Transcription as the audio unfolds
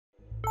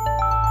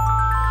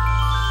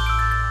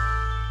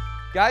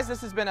Guys,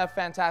 this has been a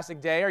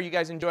fantastic day. Are you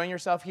guys enjoying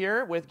yourself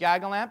here with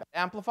GaggleAmp,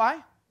 Amplify?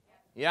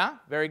 Yeah?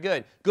 Very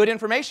good. Good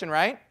information,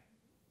 right?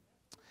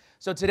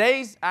 So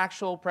today's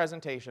actual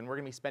presentation, we're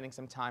going to be spending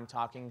some time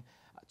talking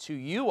to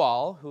you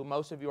all, who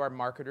most of you are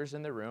marketers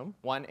in the room.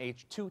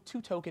 Two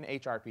token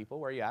HR people.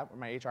 Where are you at? Where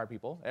are my HR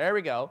people? There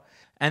we go.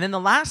 And then the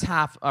last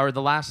half, or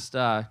the last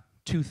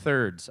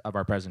two-thirds of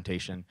our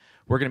presentation,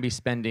 we're going to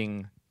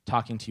be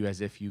talking to you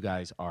as if you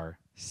guys are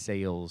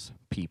sales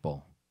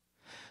people.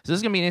 So this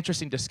is going to be an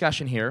interesting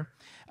discussion here.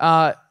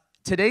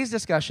 Today's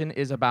discussion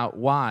is about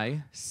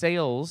why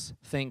sales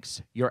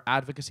thinks your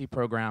advocacy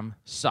program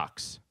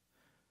sucks.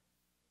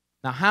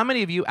 Now, how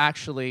many of you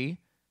actually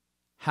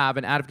have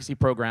an advocacy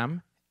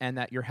program and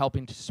that you're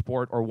helping to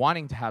support or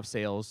wanting to have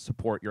sales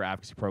support your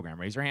advocacy program?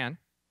 Raise your hand.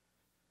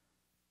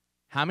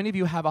 How many of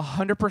you have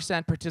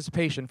 100%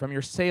 participation from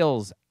your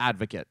sales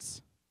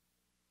advocates?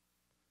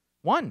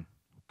 One.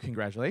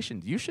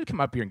 Congratulations. You should come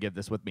up here and give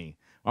this with me.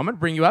 I'm going to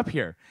bring you up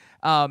here.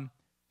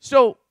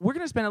 So we're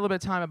going to spend a little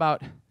bit of time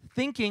about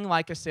thinking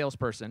like a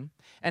salesperson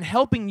and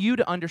helping you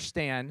to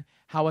understand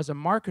how, as a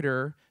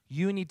marketer,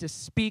 you need to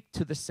speak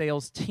to the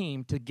sales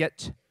team to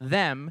get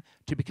them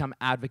to become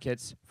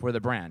advocates for the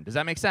brand. Does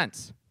that make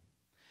sense?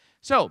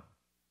 So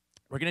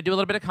we're going to do a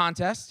little bit of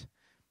contest.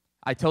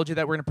 I told you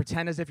that we're going to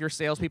pretend as if you're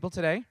salespeople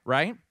today,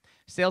 right?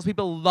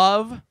 Salespeople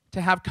love to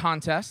have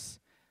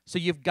contests, so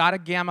you've got to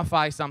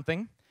gamify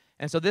something.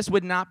 And so this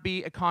would not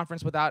be a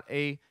conference without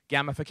a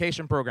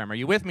gamification program. Are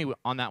you with me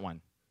on that one?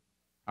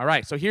 All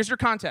right, so here's your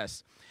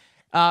contest.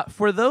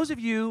 For those of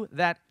you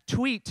that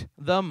tweet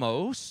the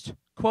most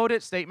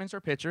quoted statements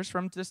or pictures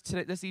from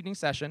this evening's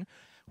session,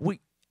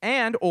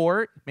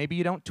 or maybe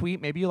you don't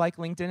tweet, maybe you like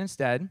LinkedIn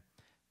instead,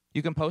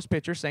 you can post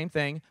pictures, same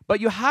thing,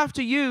 but you have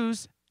to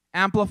use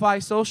Amplify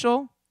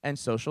Social and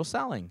social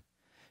selling.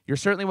 You're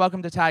certainly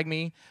welcome to tag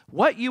me.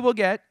 What you will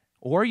get,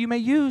 or you may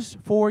use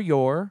for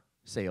your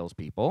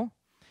salespeople,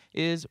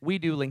 is we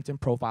do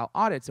LinkedIn profile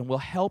audits, and we'll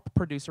help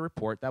produce a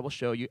report that will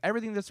show you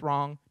everything that's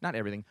wrong, not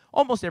everything,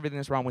 almost everything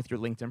that's wrong with your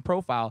LinkedIn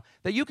profile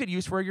that you could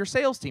use for your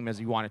sales team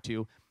as you wanted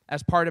to,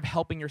 as part of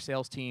helping your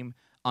sales team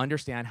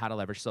understand how to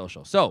leverage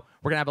social. So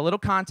we're going to have a little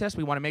contest.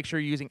 We want to make sure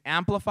you're using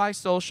Amplify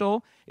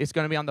Social. It's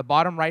going to be on the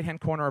bottom right-hand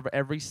corner of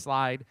every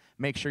slide.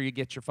 Make sure you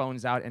get your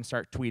phones out and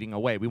start tweeting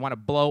away. We want to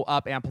blow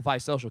up Amplify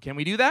Social. Can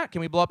we do that? Can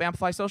we blow up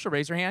Amplify Social?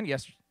 Raise your hand.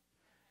 Yes?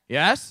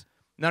 Yes?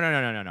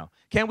 No.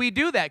 Can we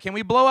do that? Can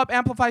we blow up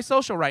Amplify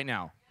Social right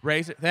now?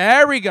 Raise it.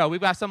 There we go.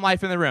 We've got some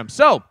life in the room.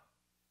 So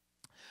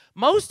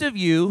most of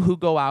you who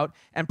go out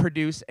and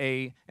produce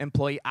a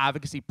employee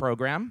advocacy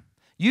program,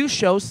 you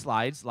show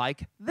slides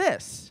like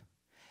this.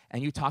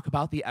 And you talk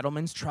about the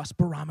Edelman's Trust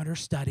Barometer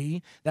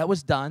study that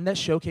was done that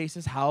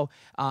showcases how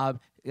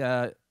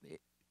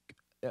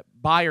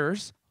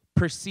buyers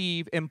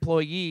perceive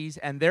employees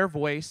and their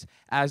voice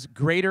as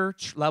greater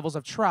levels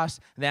of trust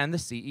than the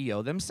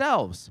CEO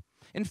themselves.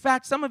 In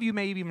fact, some of you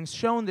may have even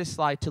shown this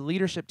slide to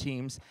leadership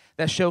teams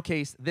that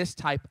showcase this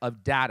type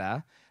of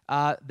data,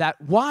 that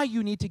why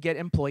you need to get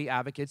employee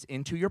advocates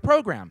into your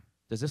program.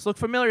 Does this look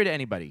familiar to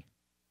anybody?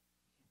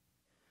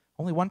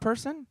 Only one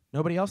person?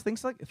 Nobody else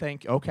thinks like?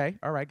 Okay,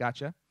 all right,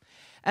 gotcha.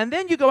 And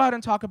then you go out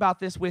and talk about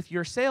this with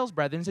your sales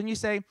brethren, and you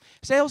say,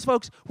 sales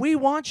folks, we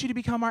want you to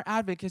become our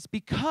advocates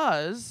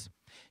because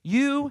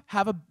you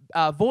have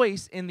a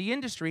voice in the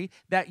industry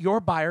that your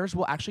buyers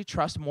will actually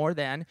trust more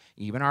than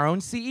even our own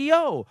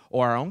CEO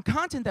or our own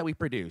content that we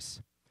produce.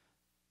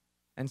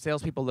 And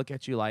salespeople look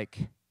at you like,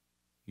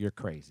 you're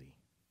crazy.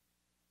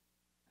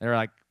 They're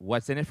like,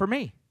 what's in it for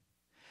me?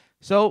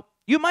 So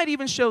you might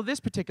even show this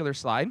particular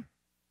slide,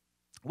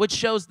 which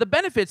shows the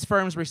benefits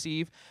firms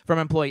receive from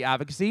employee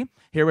advocacy.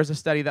 Here was a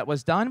study that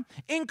was done.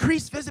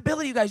 Increased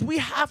visibility, you guys. We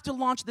have to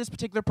launch this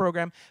particular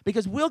program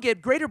because we'll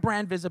get greater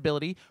brand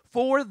visibility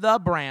for the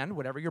brand,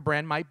 whatever your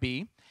brand might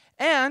be.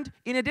 And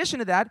in addition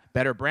to that,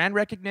 better brand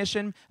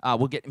recognition.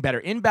 We'll get better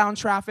inbound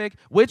traffic,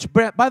 which,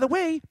 by the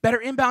way,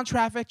 better inbound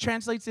traffic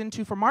translates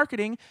into, for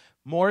marketing,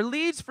 more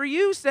leads for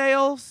you,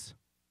 sales.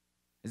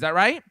 Is that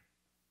right?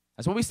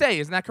 That's what we say.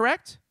 Isn't that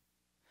correct?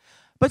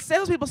 But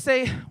salespeople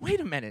say, wait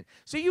a minute,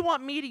 so you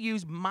want me to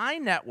use my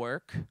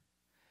network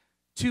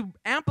to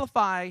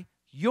amplify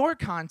your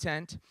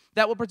content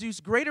that will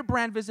produce greater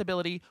brand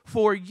visibility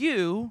for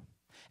you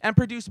and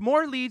produce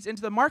more leads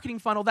into the marketing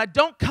funnel that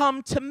don't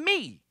come to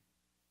me?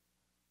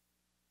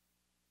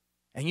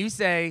 And you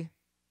say,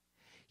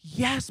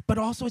 yes, but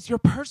also it's your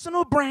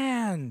personal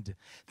brand.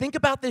 Think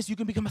about this. You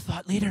can become a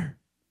thought leader.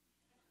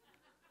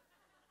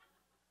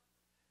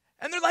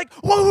 And they're like,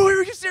 whoa,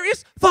 are you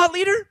serious? Thought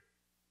leader?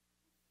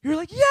 You're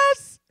like,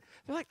 yes.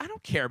 They're like, I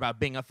don't care about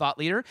being a thought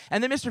leader.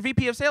 And then Mr.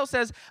 VP of Sales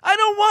says, I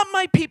don't want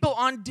my people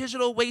on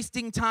digital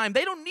wasting time.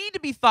 They don't need to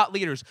be thought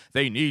leaders.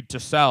 They need to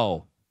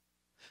sell.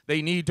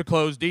 They need to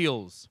close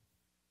deals.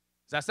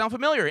 Does that sound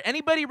familiar?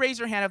 Anybody raise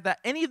your hand if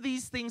any of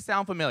these things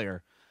sound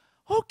familiar?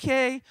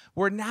 Okay,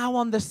 we're now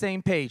on the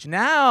same page.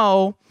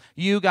 Now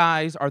you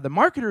guys are the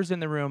marketers in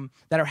the room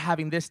that are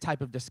having this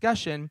type of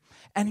discussion,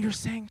 and you're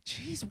saying,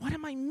 geez, what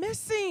am I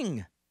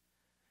missing?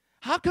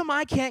 How come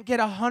I can't get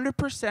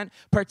 100%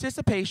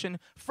 participation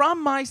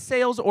from my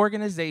sales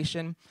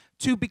organization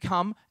to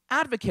become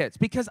advocates?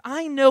 Because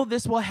I know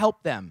this will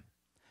help them.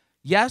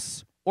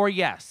 Yes or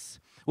yes?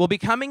 Will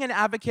becoming an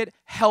advocate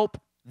help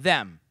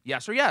them?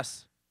 Yes or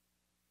yes?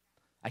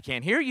 I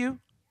can't hear you.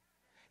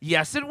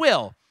 Yes, it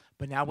will.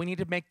 But now we need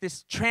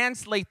to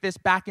translate this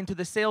back into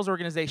the sales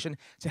organization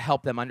to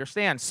help them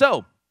understand.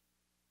 So,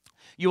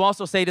 you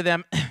also say to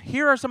them,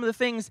 here are some of the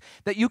things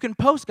that you can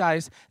post,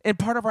 guys, in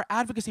part of our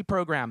advocacy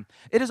program.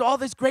 It is all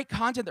this great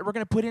content that we're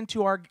going to put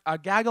into our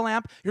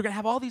GaggleAmp. You're going to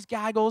have all these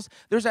gaggles.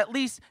 There's at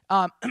least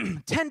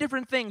 10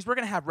 different things. We're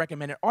going to have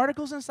recommended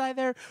articles inside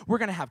there. We're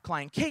going to have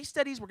client case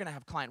studies. We're going to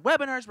have client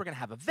webinars. We're going to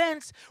have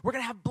events. We're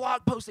going to have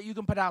blog posts that you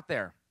can put out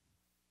there.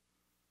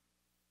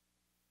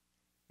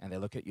 And they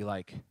look at you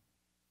like,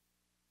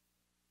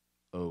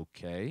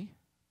 okay.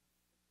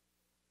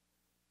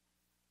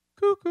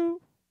 Cuckoo.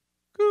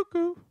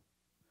 Cuckoo.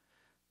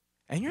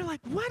 And you're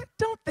like, what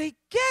don't they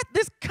get?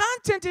 This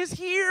content is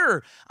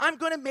here. I'm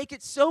going to make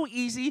it so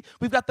easy.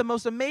 We've got the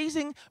most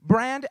amazing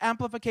brand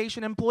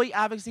amplification, employee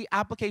advocacy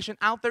application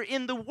out there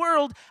in the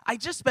world. I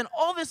just spent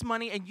all this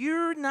money and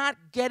you're not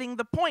getting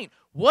the point.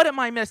 What am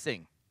I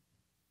missing?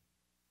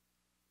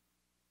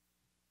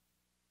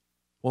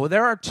 Well,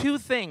 there are two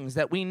things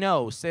that we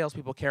know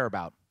salespeople care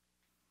about.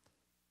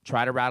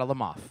 Try to rattle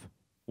them off.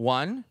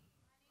 One,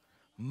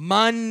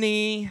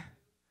 money.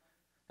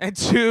 And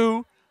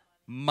two,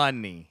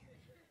 money.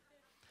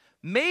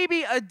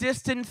 Maybe a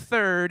distant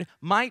third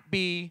might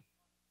be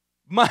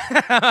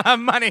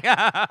money.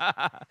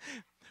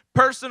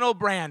 Personal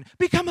brand.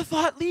 Become a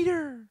thought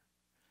leader.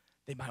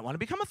 They might want to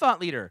become a thought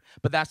leader,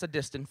 but that's a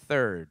distant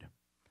third.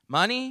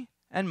 Money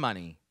and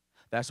money.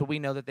 That's what we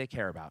know that they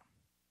care about.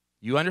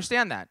 You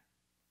understand that?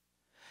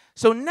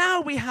 So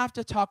now we have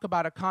to talk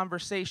about a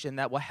conversation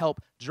that will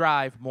help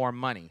drive more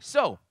money.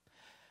 So,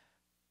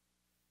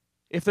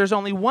 if there's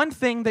only one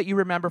thing that you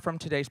remember from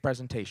today's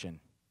presentation,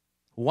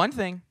 one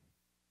thing,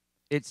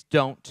 it's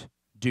don't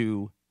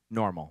do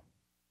normal.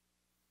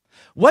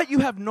 What you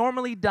have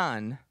normally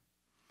done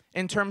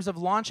in terms of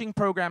launching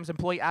programs,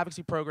 employee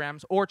advocacy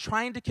programs, or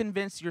trying to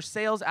convince your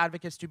sales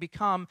advocates to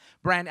become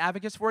brand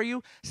advocates for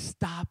you,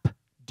 stop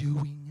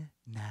doing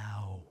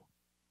now.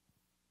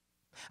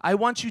 I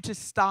want you to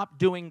stop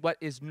doing what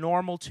is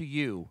normal to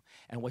you.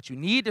 And what you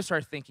need to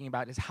start thinking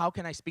about is, how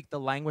can I speak the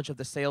language of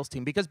the sales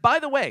team? Because by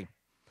the way,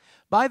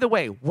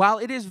 while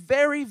it is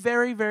very,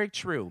 very, very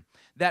true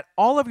that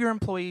all of your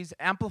employees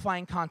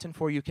amplifying content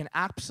for you can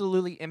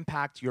absolutely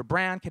impact your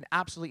brand, can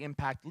absolutely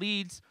impact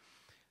leads,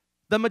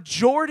 the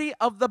majority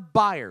of the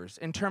buyers,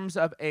 in terms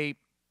of a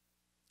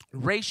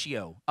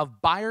ratio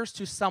of buyers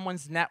to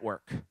someone's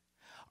network,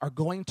 are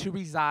going to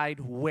reside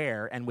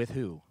where and with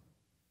who?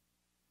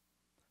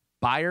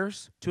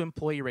 Buyers to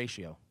employee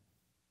ratio.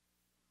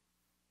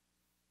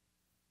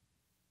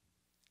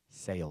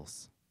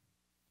 Sales.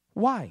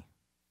 Why?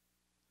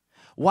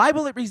 Why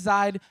will it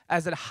reside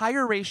as a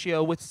higher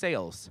ratio with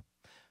sales?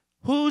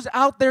 Who's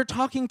out there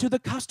talking to the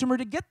customer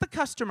to get the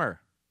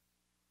customer?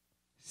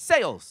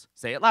 Sales.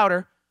 Say it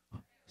louder.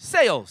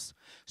 Sales.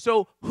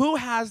 So who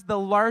has the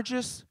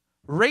largest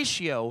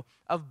ratio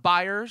of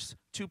buyers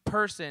to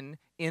person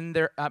in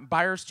their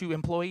buyers to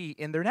employee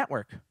in their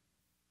network?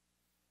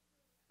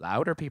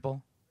 Louder,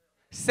 people.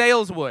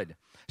 Sales would.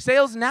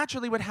 Sales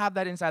naturally would have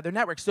that inside their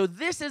network. So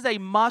this is a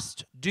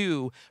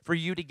must-do for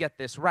you to get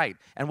this right.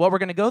 And what we're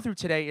going to go through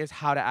today is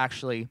how to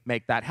actually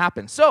make that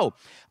happen. So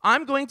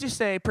I'm going to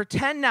say,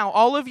 pretend now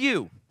all of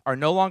you are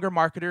no longer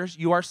marketers.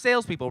 You are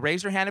salespeople.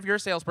 Raise your hand if you're a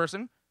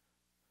salesperson.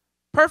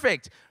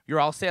 Perfect. You're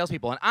all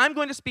salespeople. And I'm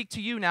going to speak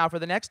to you now for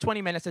the next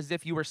 20 minutes as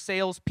if you were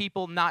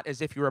salespeople, not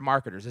as if you were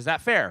marketers. Is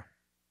that fair?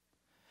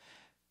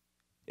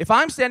 If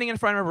I'm standing in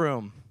front of a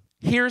room,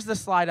 here's the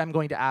slide I'm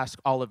going to ask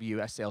all of you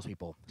as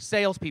salespeople.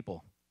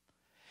 Salespeople,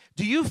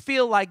 do you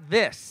feel like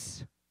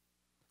this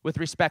with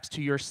respects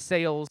to your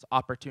sales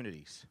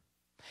opportunities?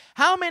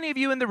 How many of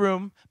you in the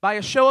room, by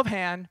a show of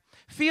hand,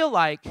 feel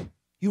like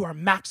you are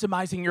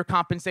maximizing your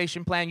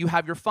compensation plan, you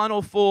have your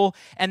funnel full,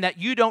 and that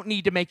you don't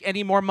need to make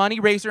any more money?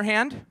 Raise your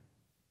hand.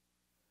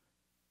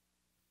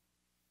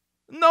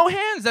 No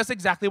hands. That's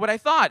exactly what I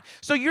thought.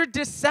 So you're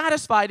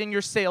dissatisfied in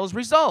your sales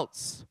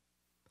results.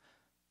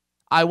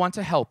 I want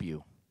to help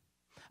you.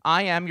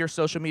 I am your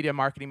social media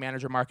marketing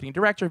manager, marketing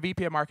director,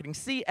 VP of marketing,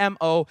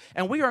 CMO,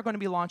 and we are going to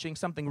be launching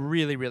something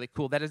really, really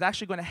cool that is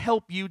actually going to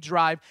help you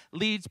drive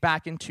leads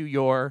back into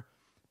your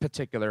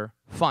particular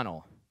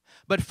funnel.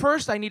 But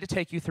first, I need to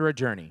take you through a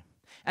journey.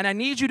 And I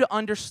need you to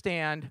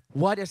understand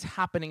what is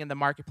happening in the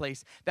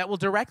marketplace that will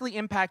directly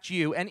impact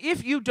you. And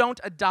if you don't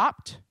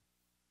adopt,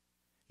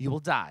 you will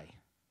die.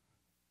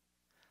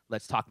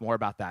 Let's talk more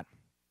about that.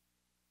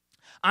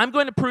 I'm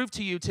going to prove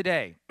to you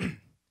today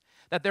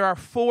that there are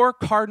 4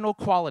 cardinal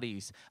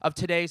qualities of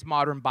today's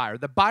modern buyer.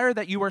 The buyer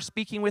that you are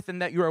speaking with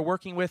and that you are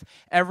working with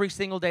every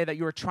single day that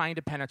you are trying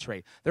to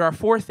penetrate. There are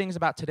 4 things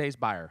about today's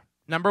buyer.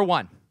 Number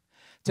 1,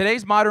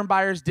 today's modern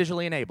buyer is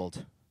digitally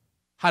enabled.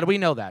 How do we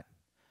know that?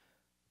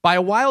 By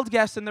a wild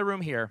guess in the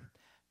room here,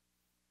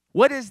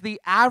 What is the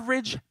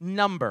average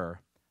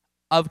number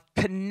of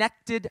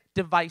connected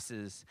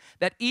devices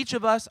that each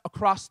of us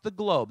across the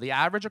globe, the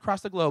average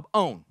across the globe,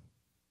 own?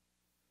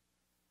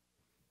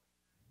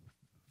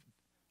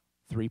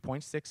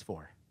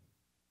 3.64.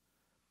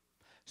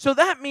 So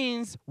that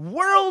means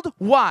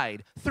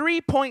worldwide,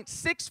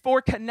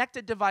 3.64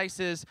 connected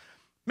devices.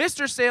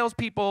 Mr.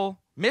 Salespeople,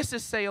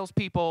 Mrs.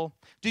 Salespeople,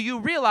 do you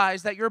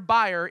realize that your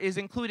buyer is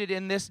included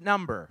in this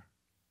number?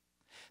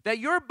 That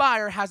your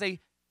buyer has a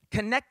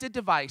connected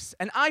device,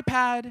 an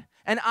iPad,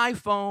 an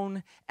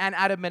iPhone, and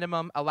at a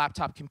minimum, a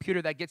laptop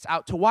computer that gets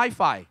out to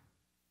Wi-Fi.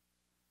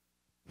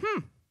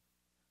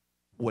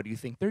 What do you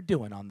think they're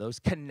doing on those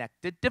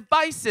connected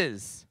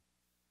devices?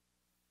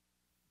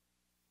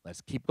 Let's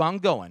keep on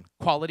going.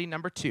 Quality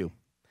number 2.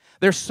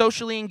 They're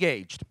socially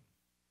engaged.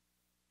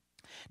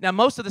 Now,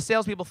 most of the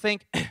salespeople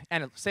think,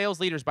 and sales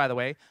leaders, by the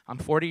way, I'm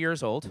 40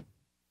 years old.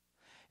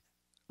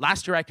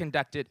 Last year, I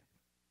conducted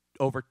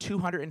over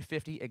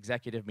 250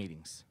 executive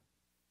meetings,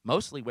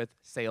 mostly with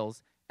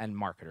sales and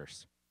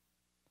marketers.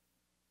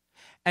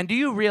 And do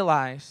you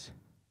realize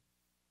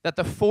that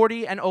the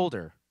 40 and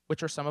older,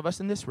 which are some of us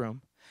in this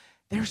room,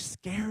 they're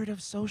scared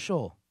of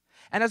social.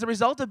 And as a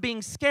result of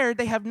being scared,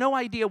 they have no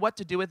idea what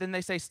to do with it, and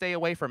they say, stay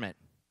away from it.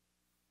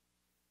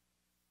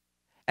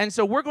 And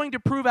so we're going to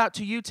prove out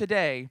to you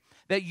today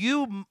that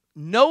you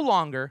no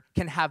longer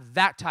can have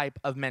that type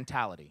of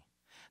mentality.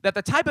 That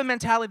the type of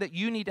mentality that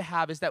you need to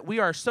have is that we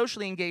are a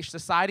socially engaged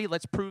society.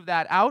 Let's prove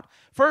that out.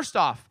 First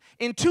off,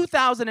 in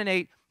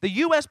 2008, the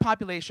U.S.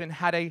 population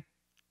had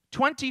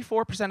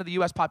 24% of the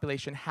U.S.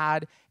 population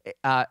had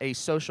a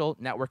social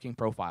networking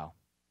profile.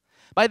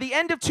 By the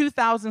end of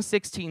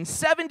 2016,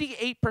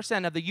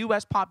 78% of the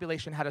U.S.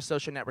 population had a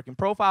social networking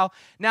profile.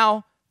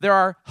 Now, there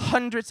are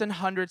hundreds and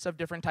hundreds of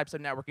different types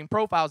of networking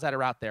profiles that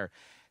are out there.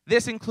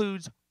 This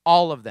includes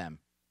all of them.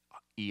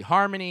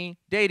 eHarmony,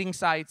 dating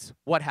sites,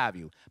 what have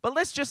you. But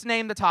let's just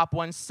name the top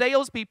ones.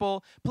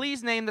 Salespeople,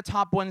 please name the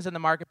top ones in the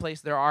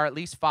marketplace. There are at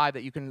least 5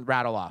 that you can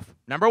rattle off.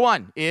 Number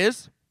 1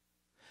 is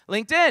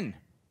LinkedIn,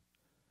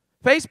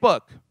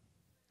 Facebook,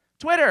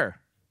 Twitter,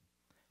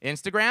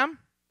 Instagram,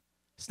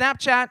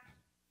 Snapchat,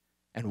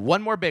 and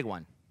one more big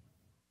one.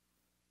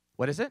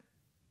 What is it?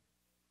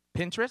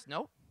 Pinterest?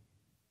 No.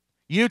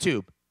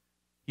 YouTube.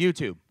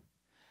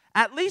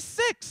 At least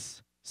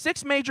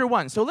 6 major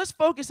ones. So let's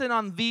focus in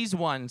on these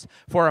ones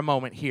for a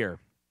moment here.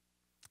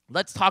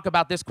 Let's talk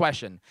about this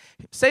question.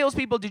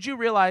 Salespeople, did you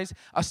realize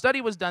a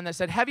study was done that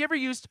said, have you ever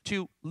used,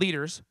 to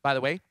leaders, by the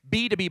way,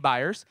 B2B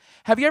buyers,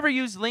 have you ever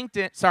used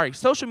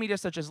social media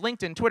such as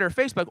LinkedIn, Twitter,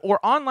 Facebook,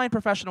 or online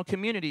professional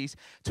communities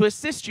to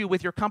assist you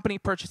with your company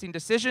purchasing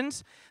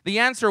decisions? The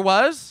answer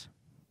was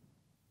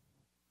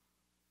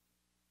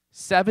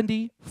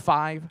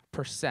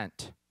 75%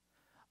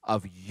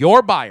 of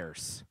your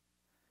buyers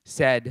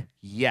said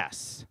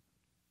yes.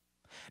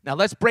 Now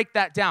let's break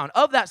that down.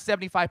 Of that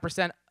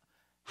 75%,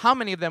 how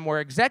many of them were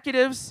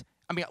executives?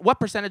 What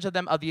percentage of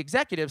them, of the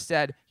executives,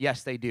 said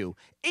yes, they do?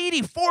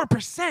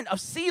 84% of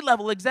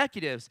C-level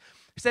executives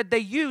said they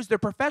use their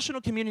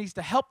professional communities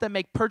to help them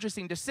make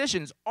purchasing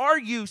decisions. Are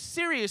you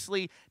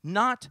seriously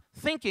not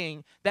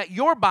thinking that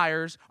your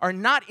buyers are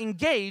not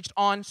engaged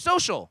on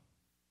social?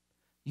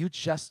 You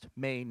just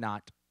may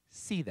not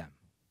see them.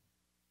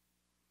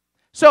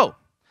 So,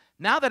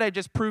 now that I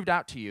just proved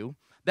out to you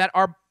that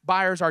our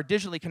buyers are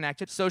digitally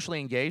connected, socially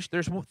engaged,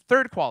 there's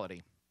third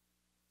quality.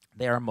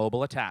 They are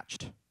mobile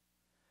attached.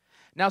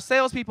 Now,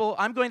 salespeople,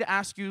 I'm going to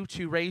ask you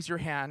to raise your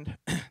hand.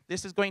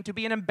 This is going to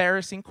be an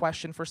embarrassing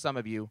question for some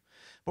of you,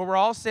 but we're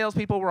all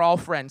salespeople, we're all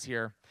friends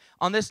here.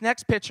 On this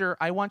next picture,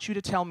 I want you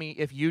to tell me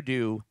if you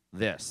do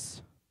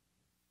this.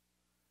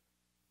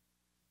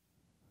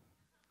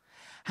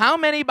 How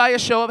many, by a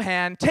show of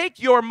hand, take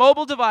your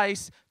mobile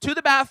device to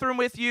the bathroom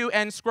with you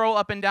and scroll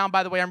up and down?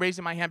 By the way, I'm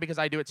raising my hand because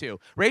I do it too.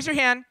 Raise your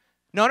hand.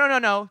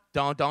 No.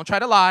 Don't try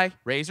to lie.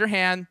 Raise your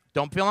hand.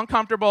 Don't feel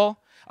uncomfortable.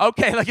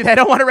 Okay, like they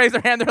don't want to raise their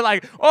hand. They're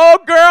like, oh,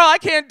 girl, I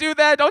can't do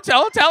that. Don't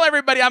tell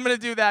everybody I'm going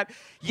to do that.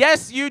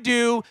 Yes, you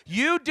do.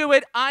 You do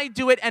it. I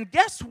do it. And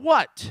guess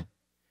what?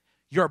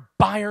 Your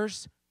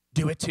buyers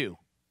do it too.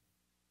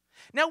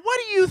 Now, what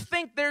do you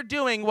think they're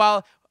doing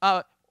while...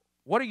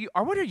 What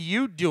are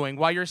you doing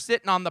while you're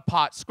sitting on the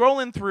pot,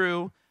 scrolling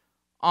through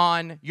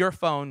on your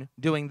phone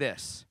doing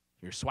this?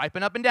 You're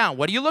swiping up and down.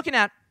 What are you looking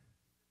at?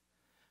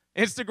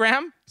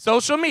 Instagram,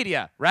 social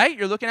media, right?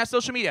 You're looking at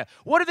social media.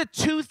 What are the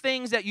 2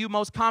 things that you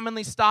most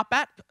commonly stop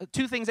at?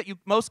 2 things that you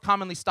most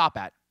commonly stop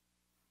at?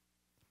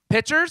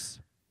 Pictures,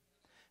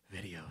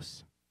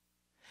 videos.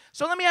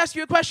 So let me ask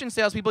you a question,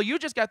 salespeople. You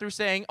just got through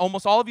saying,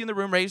 almost all of you in the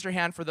room raised your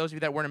hand for those of you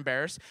that weren't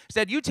embarrassed,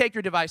 said you take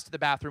your device to the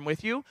bathroom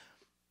with you.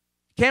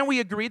 Can we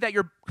agree that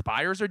your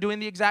buyers are doing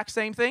the exact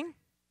same thing?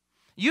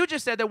 You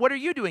just said that. What are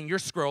you doing? You're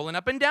scrolling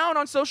up and down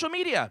on social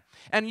media.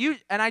 And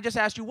I just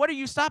asked you, what are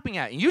you stopping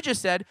at? And you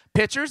just said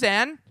pictures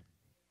and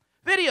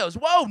videos.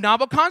 Whoa,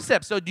 novel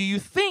concept. So do you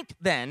think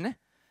then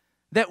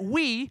that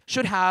we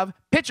should have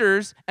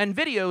pictures and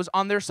videos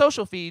on their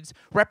social feeds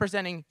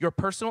representing your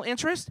personal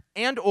interest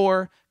and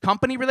or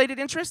company-related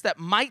interests that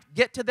might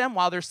get to them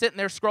while they're sitting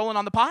there scrolling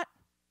on the pot?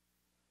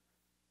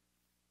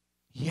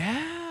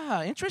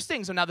 Yeah,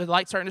 interesting. So now the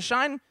light's starting to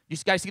shine. You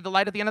guys see the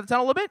light at the end of the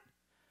tunnel a little bit?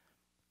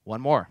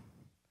 One more.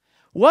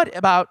 What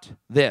about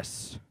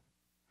this?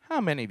 How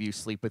many of you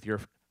sleep with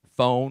your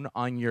phone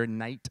on your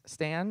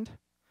nightstand?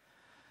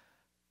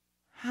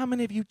 How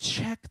many of you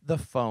check the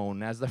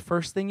phone as the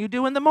first thing you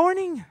do in the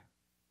morning?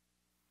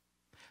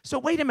 So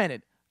wait a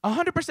minute.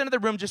 100% of the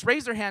room just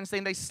raised their hand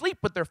saying they sleep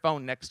with their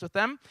phone next to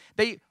them.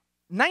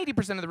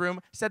 90% of the room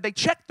said they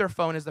check their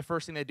phone as the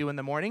first thing they do in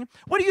the morning.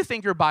 What do you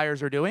think your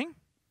buyers are doing?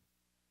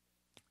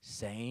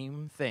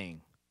 Same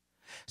thing.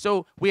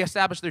 So we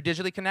established they're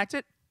digitally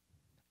connected,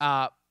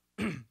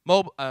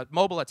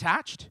 mobile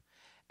attached,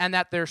 and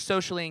that they're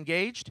socially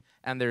engaged.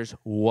 And there's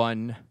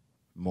one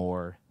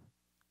more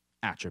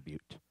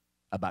attribute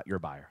about your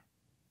buyer.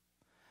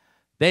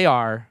 They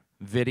are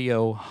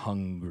video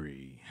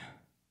hungry.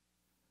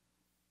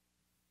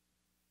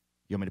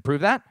 You want me to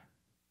prove that?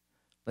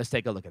 Let's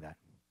take a look at that.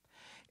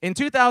 In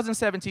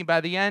 2017,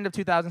 by the end of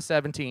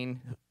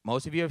 2017,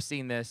 most of you have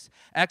seen this,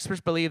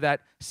 experts believe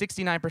that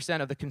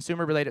 69% of the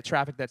consumer-related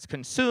traffic that's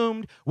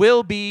consumed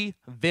will be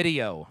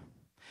video.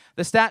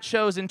 The stat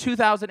shows in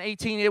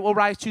 2018 it will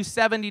rise to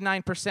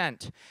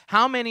 79%.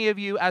 How many of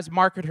you as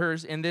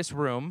marketers in this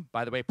room,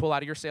 by the way, pull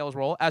out of your sales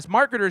role, as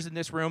marketers in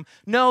this room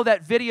know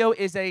that video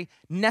is a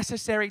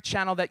necessary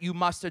channel that you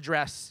must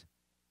address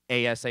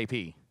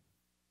ASAP?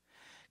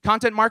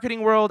 Content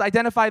marketing world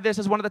identify this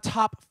as one of the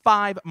top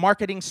 5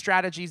 marketing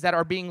strategies that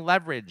are being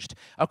leveraged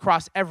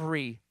across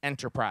every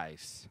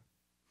enterprise.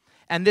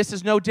 And this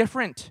is no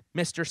different,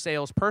 Mr.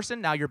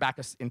 Salesperson. Now you're back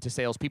into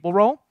salespeople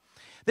role.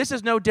 This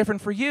is no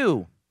different for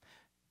you.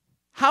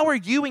 How are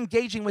you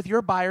engaging with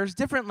your buyers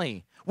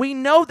differently? We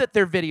know that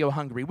they're video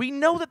hungry. We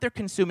know that they're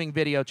consuming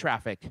video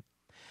traffic.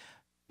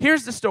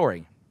 Here's the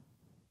story.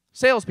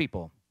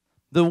 Salespeople,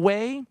 the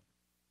way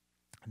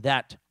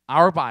that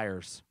our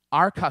buyers,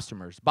 our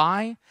customers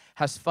buy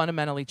has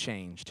fundamentally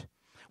changed.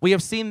 We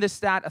have seen this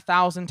stat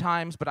 1,000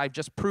 times, but I've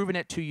just proven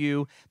it to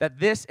you that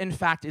this, in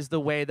fact, is the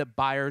way that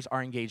buyers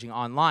are engaging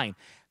online.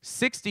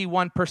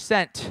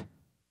 61%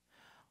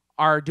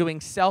 are doing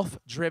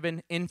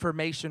self-driven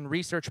information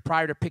research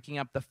prior to picking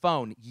up the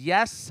phone.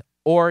 Yes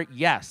or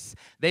yes.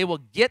 They will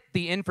get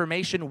the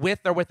information with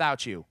or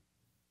without you.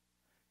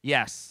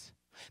 Yes.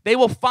 They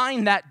will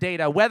find that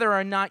data whether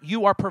or not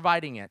you are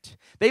providing it.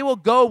 They will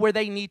go where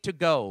they need to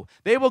go.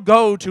 They will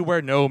go to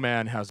where no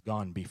man has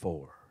gone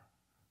before.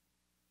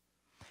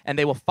 And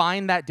they will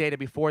find that data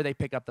before they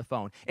pick up the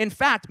phone. In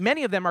fact,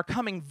 many of them are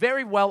coming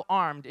very well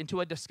armed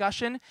into a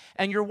discussion,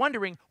 and you're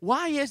wondering,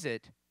 why is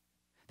it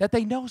that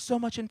they know so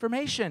much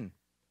information?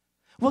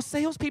 Well,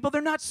 salespeople,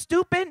 they're not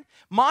stupid.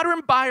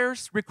 Modern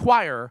buyers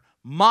require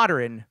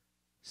modern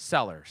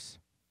sellers.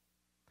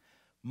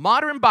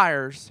 Modern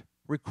buyers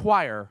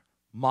require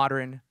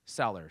modern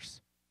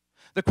sellers.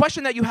 The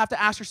question that you have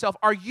to ask yourself,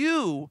 are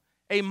you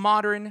a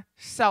modern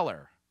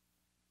seller?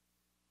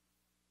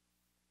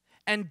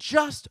 And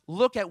just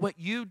look at what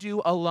you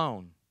do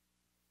alone.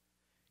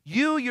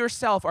 You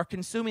yourself are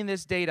consuming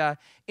this data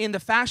in the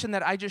fashion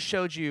that I just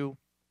showed you,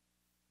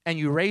 and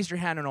you raised your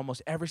hand on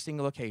almost every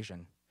single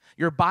occasion.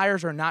 Your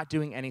buyers are not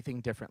doing anything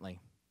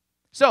differently.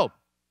 So,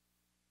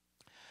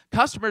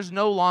 customers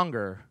no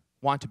longer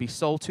want to be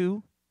sold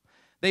to.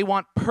 They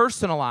want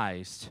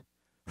personalized,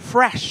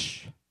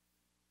 fresh,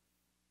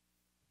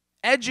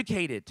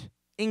 educated,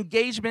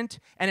 engagement,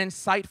 and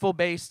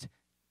insightful-based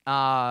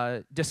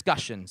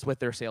discussions with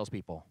their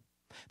salespeople.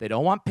 They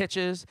don't want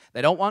pitches.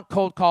 They don't want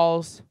cold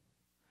calls.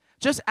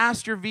 Just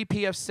ask your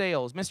VP of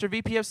sales, Mr.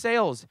 VP of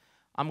sales,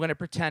 I'm going to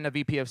pretend a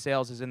VP of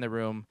sales is in the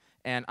room,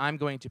 and I'm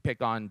going to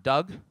pick on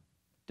Doug.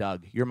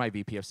 Doug, you're my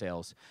VP of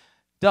sales.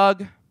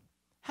 Doug,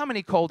 how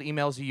many cold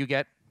emails do you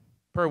get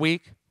per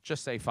week?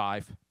 Just say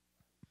 5.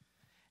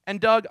 And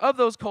Doug, of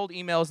those cold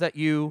emails that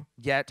you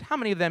get, how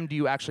many of them do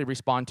you actually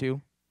respond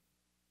to?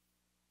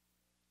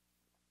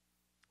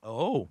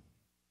 Oh.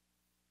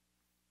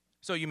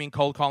 So you mean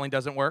cold calling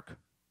doesn't work?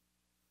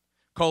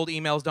 Cold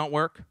emails don't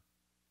work?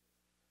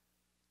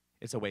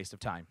 It's a waste of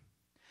time.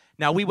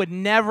 Now, we would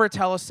never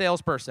tell a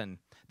salesperson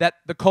that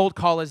the cold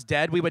call is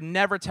dead. We would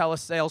never tell a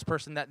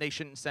salesperson that they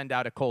shouldn't send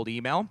out a cold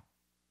email,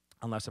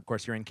 unless, of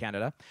course, you're in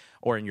Canada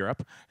or in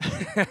Europe,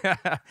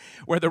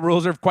 where the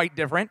rules are quite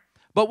different.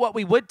 But what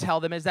we would tell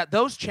them is that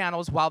those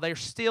channels, while they're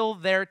still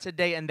there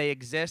today and they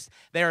exist,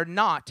 they are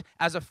not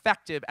as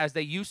effective as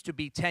they used to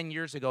be 10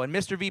 years ago. And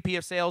Mr. VP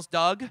of Sales,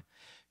 Doug,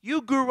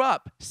 you grew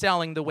up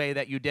selling the way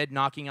that you did,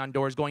 knocking on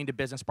doors, going to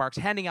business parks,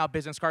 handing out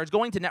business cards,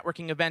 going to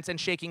networking events, and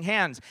shaking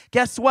hands.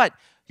 Guess what?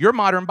 Your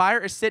modern buyer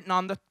is sitting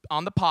on the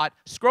pot,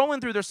 scrolling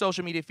through their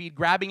social media feed,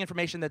 grabbing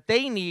information that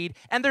they need,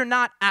 and they're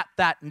not at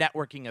that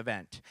networking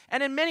event.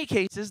 And in many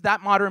cases,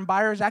 that modern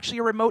buyer is actually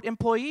a remote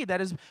employee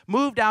that has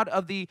moved out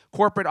of the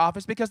corporate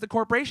office because the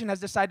corporation has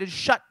decided to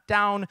shut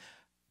down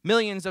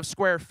millions of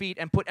square feet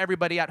and put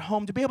everybody at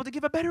home to be able to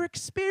give a better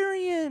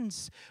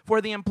experience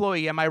for the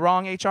employee. Am I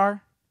wrong,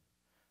 HR?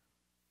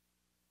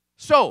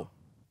 So,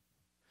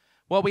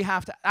 what we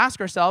have to ask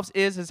ourselves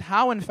is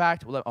how, in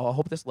fact, I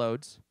hope this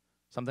loads.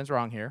 Something's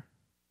wrong here.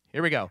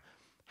 Here we go.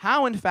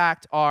 How, in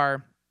fact,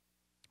 are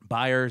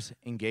buyers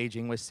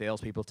engaging with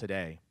salespeople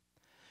today?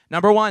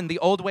 Number one, the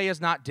old way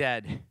is not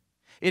dead.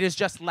 It is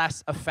just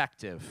less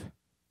effective.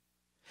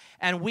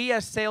 And we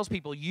as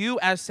salespeople, you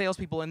as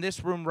salespeople in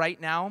this room right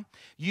now,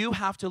 you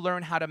have to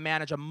learn how to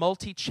manage a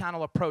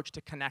multi-channel approach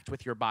to connect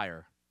with your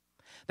buyer.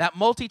 That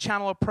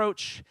multi-channel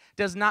approach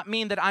does not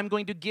mean that I'm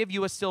going to give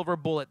you a silver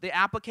bullet. The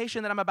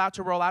application that I'm about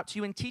to roll out to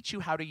you and teach you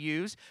how to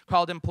use,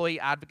 called Employee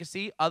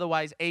Advocacy,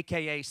 otherwise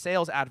AKA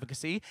Sales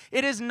Advocacy,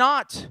 it is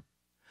not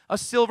a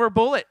silver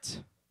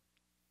bullet.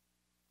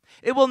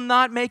 It will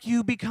not make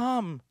you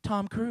become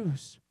Tom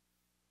Cruise.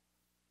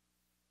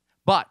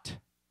 But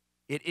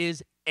it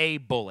is a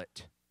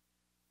bullet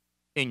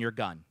in your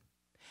gun.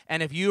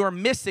 And if you are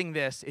missing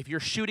this, if you're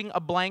shooting a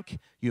blank,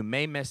 you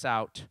may miss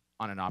out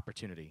on an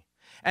opportunity.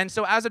 And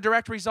so as a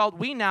direct result,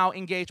 we now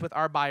engage with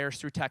our buyers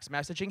through text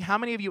messaging. How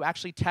many of you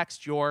actually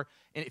text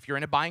if you're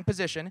in a buying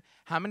position,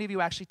 how many of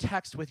you actually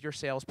text with your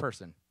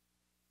salesperson?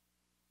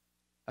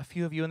 A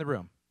few of you in the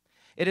room.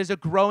 It is a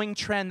growing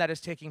trend that is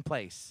taking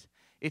place.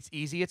 It's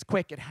easy, it's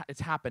quick,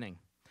 it's happening.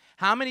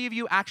 How many of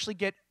you actually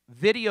get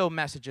video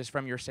messages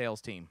from your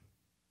sales team?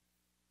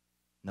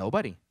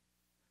 Nobody.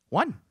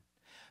 One.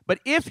 But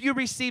if you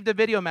received a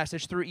video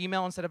message through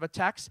email instead of a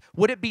text,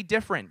 would it be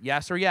different?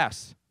 Yes or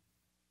yes?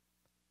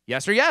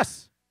 Yes or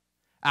yes?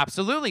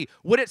 Absolutely.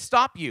 Would it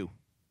stop you?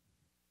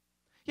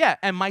 Yeah,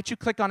 and might you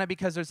click on it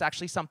because there's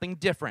actually something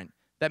different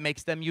that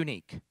makes them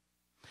unique?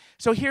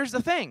 So here's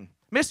the thing.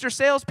 Mr.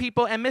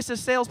 Salespeople and Mrs.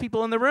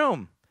 Salespeople in the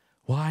room,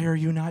 why are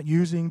you not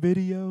using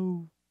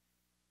video?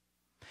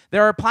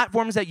 There are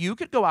platforms that you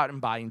could go out and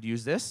buy and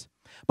use this,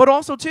 but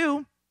also,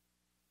 too,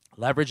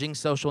 leveraging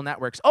social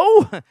networks.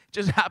 Oh,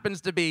 just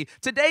happens to be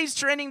today's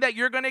training that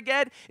you're going to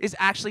get is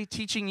actually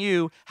teaching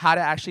you how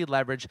to actually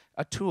leverage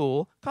a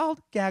tool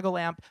called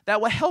GaggleAmp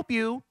that will help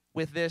you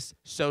with this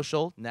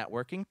social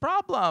networking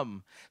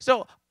problem.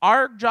 So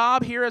our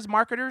job here as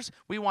marketers,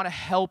 we want to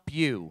help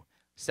you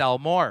sell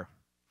more.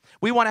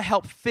 We want to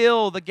help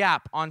fill the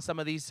gap on some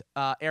of these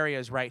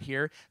areas right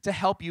here to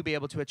help you be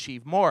able to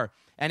achieve more.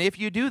 And if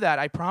you do that,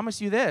 I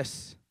promise you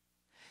this.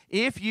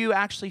 If you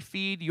actually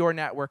feed your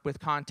network with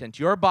content,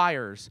 your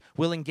buyers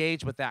will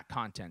engage with that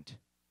content.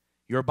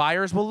 Your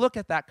buyers will look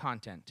at that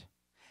content.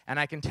 And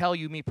I can tell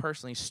you, me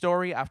personally,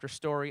 story after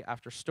story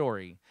after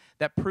story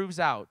that proves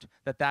out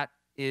that that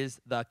is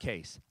the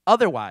case.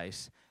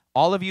 Otherwise,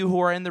 all of you who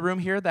are in the room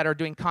here that are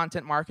doing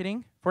content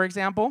marketing, for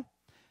example,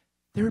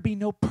 there would be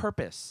no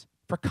purpose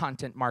for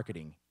content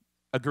marketing.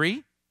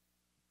 Agree?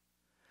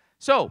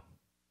 So,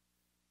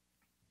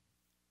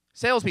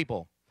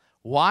 salespeople,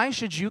 why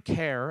should you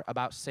care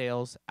about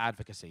sales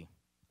advocacy?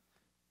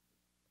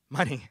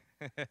 Money.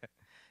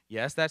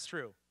 Yes, that's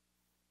true.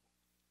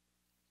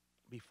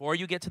 Before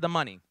you get to the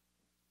money,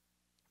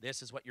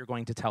 this is what you're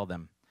going to tell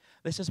them.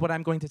 This is what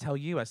I'm going to tell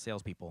you as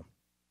salespeople.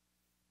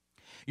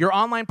 Your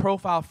online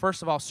profile,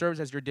 first of all, serves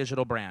as your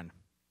digital brand.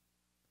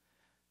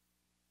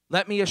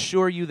 Let me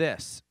assure you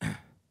this,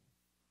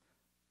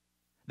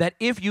 that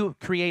if you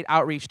create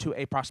outreach to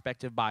a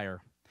prospective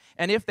buyer,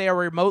 and if they are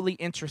remotely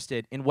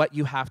interested in what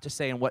you have to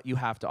say and what you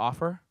have to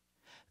offer,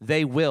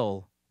 they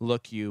will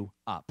look you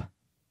up.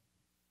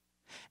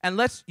 And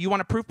you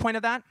want a proof point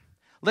of that?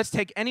 Let's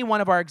take any one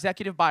of our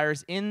executive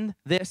buyers in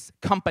this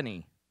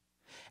company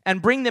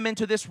and bring them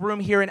into this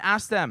room here and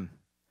ask them,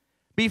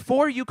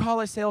 before you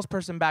call a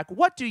salesperson back,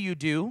 what do? You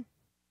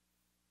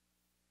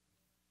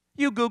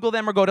Google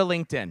them or go to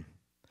LinkedIn.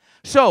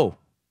 So,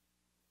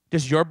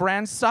 does your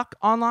brand suck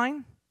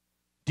online?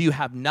 Do you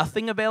have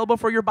nothing available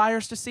for your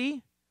buyers to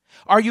see?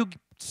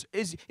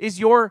 Is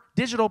your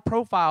digital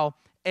profile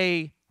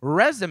a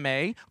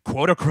resume,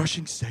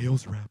 quota-crushing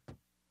sales rep,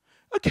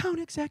 account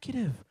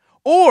executive,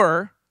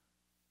 or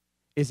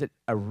is it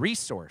a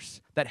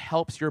resource that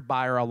helps your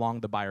buyer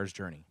along the buyer's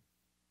journey?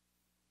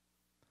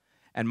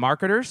 And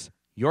marketers,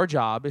 your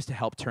job is to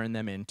help turn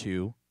them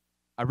into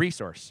a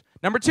resource.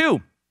 Number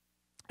two,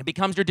 it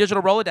becomes your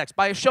digital Rolodex.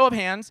 By a show of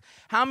hands,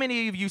 how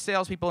many of you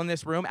salespeople in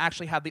this room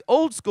actually have the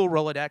old school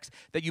Rolodex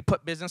that you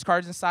put business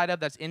cards inside of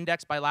that's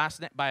indexed by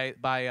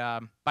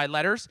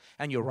letters,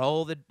 and you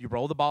roll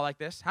the ball like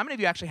this? How many of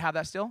you actually have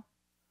that still?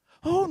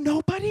 Oh,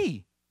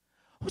 nobody.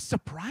 Oh,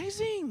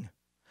 surprising.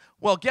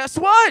 Well, guess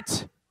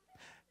what?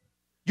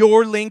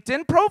 Your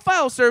LinkedIn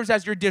profile serves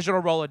as your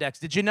digital Rolodex.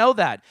 Did you know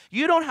that?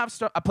 You don't have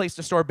a place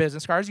to store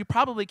business cards. You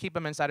probably keep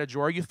them inside a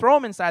drawer. You throw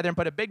them inside there and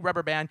put a big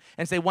rubber band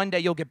and say one day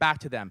you'll get back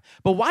to them.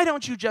 But why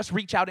don't you just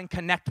reach out and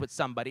connect with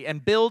somebody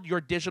and build your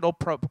digital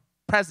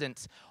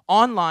presence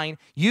online?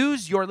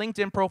 Use your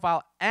LinkedIn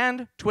profile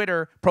and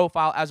Twitter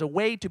profile as a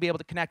way to be able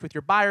to connect with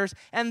your buyers,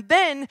 and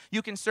then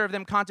you can serve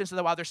them content so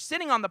that while they're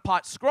sitting on the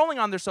pot,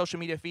 scrolling on their social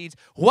media feeds,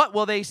 what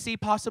will they see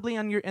possibly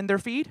in their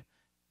feed?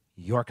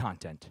 Your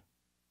content.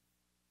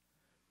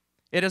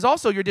 It is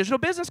also your digital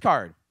business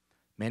card.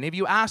 Many of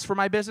you ask for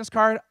my business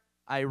card.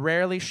 I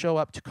rarely show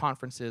up to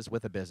conferences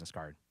with a business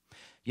card.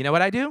 You know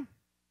what I do?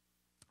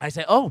 I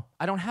say, oh,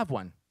 I don't have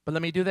one, but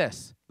let me do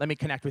this. Let me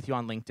connect with you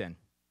on LinkedIn.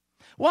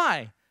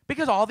 Why?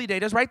 Because all the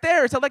data is right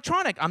there. It's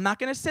electronic. I'm not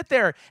going to sit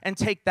there and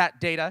take that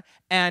data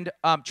and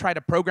try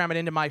to program it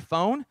into my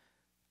phone.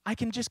 I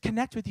can just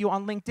connect with you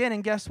on LinkedIn,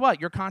 and guess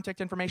what? Your contact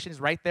information is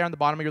right there on the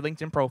bottom of your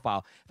LinkedIn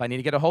profile. If I need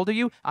to get a hold of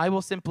you, I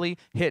will simply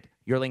hit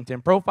your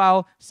LinkedIn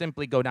profile,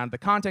 simply go down to the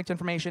contact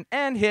information,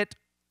 and hit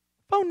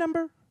phone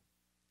number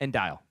and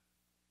dial.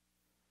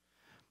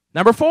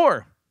 Number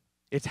 4,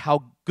 it's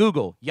how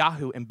Google,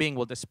 Yahoo, and Bing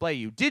will display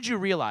you. Did you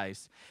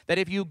realize that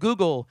if you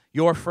Google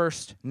your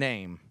first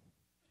name,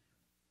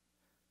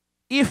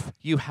 if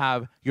you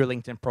have your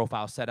LinkedIn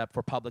profile set up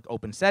for public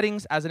open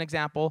settings, as an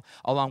example,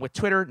 along with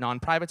Twitter,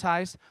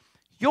 non-privatized,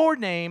 your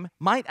name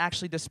might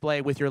actually display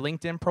with your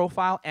LinkedIn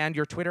profile and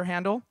your Twitter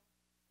handle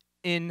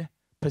in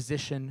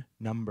position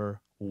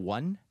number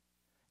 1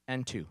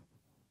 and 2.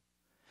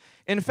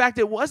 In fact,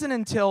 it wasn't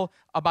until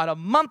about a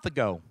month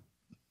ago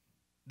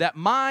that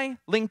my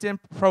LinkedIn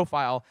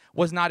profile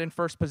was not in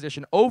first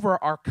position over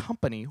our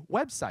company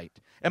website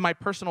and my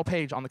personal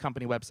page on the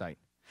company website.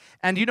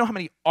 And do you know how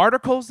many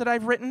articles that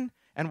I've written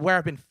and where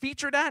I've been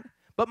featured at?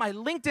 But my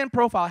LinkedIn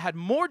profile had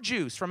more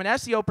juice from an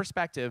SEO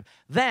perspective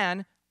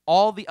than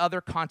all the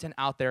other content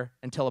out there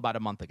until about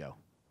a month ago.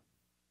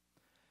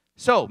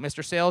 So,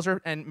 Mr. Sales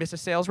and Mrs.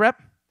 Sales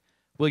Rep,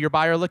 will your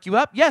buyer look you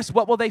up? Yes.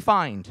 What will they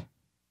find?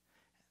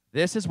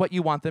 This is what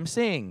you want them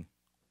seeing.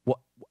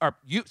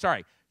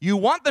 You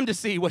want them to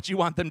see what you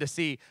want them to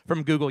see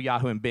from Google,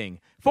 Yahoo, and Bing.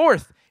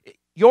 4th,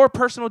 your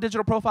personal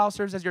digital profile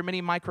serves as your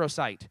mini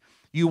microsite.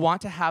 You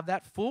want to have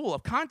that full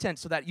of content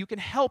so that you can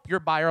help your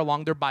buyer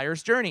along their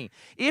buyer's journey.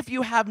 If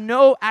you have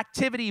no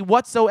activity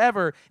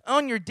whatsoever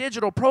on your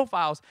digital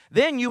profiles,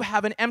 then you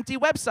have an empty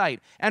website.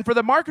 And for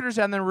the marketers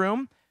in the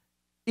room,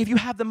 if you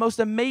have the most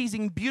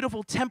amazing,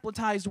 beautiful,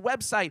 templatized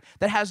website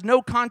that has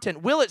no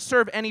content, will it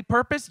serve any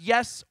purpose?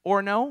 Yes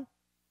or no?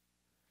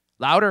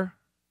 Louder.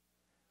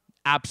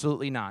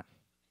 Absolutely not.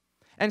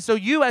 And so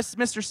you, as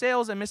Mr.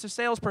 Sales and Mrs.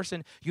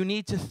 Salesperson, you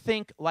need to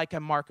think like a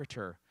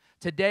marketer.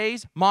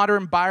 Today's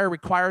modern buyer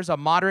requires a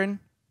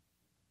modern,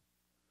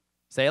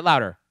 say it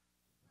louder,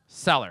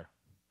 seller.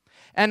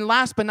 And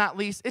last but not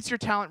least, it's your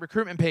talent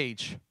recruitment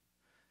page.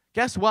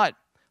 Guess what?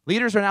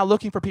 Leaders are now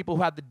looking for people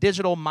who have the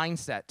digital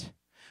mindset,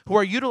 who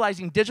are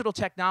utilizing digital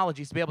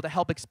technologies to be able to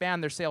help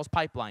expand their sales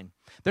pipeline.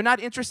 They're not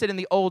interested in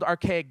the old,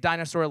 archaic,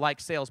 dinosaur-like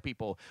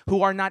salespeople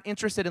who are not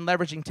interested in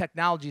leveraging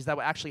technologies that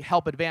will actually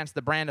help advance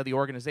the brand of the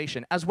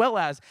organization, as well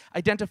as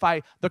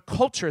identify the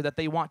culture that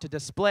they want to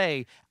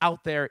display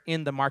out there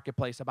in the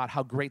marketplace about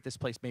how great this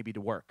place may be to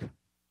work.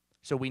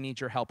 So we need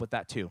your help with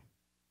that too.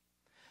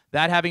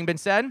 That having been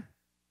said,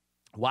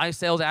 why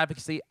sales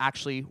advocacy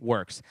actually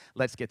works.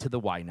 Let's get to the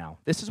why now.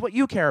 This is what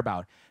you care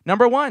about.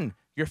 Number 1,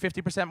 you're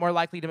 50% more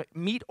likely to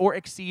meet or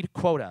exceed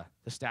quota.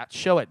 The stats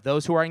show it.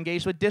 Those who are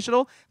engaged with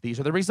digital, these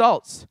are the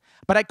results.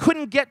 But I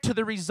couldn't get to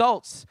the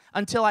results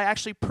until I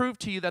actually proved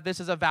to you that this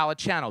is a valid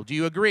channel. Do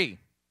you agree?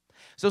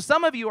 So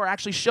some of you are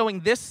actually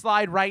showing this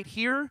slide right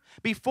here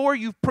before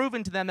you've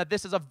proven to them that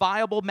this is a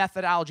viable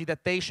methodology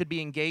that they should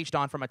be engaged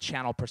on from a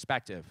channel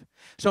perspective.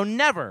 So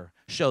never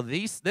show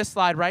this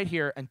slide right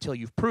here until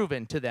you've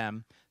proven to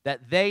them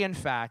that they, in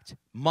fact,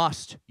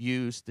 must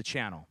use the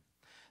channel.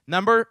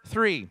 Number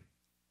 2,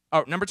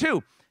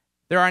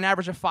 there are an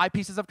average of 5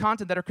 pieces of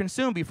content that are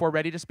consumed before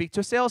ready to speak to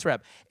a sales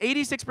rep.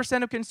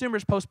 86% of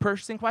consumers post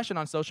purchasing question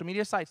on social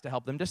media sites to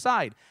help them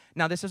decide.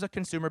 Now, this is a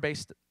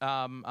consumer-based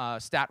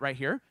stat right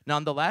here.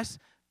 Nonetheless,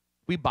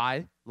 we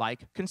buy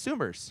like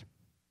consumers.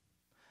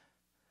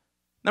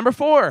 Number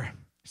 4,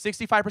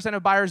 65%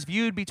 of buyers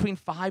viewed between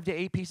 5 to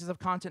 8 pieces of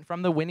content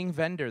from the winning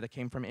vendor that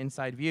came from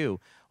Inside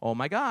View. Oh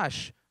my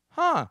gosh,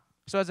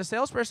 So as a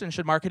salesperson,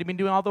 should marketing be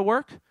doing all the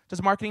work?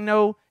 Does marketing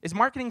know, is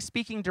marketing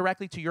speaking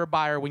directly to your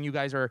buyer when you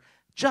guys are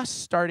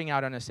just starting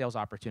out on a sales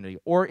opportunity?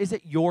 Or is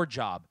it your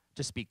job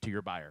to speak to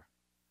your buyer?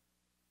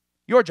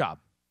 Your job.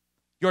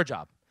 Your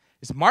job.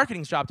 It's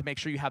marketing's job to make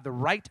sure you have the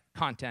right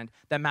content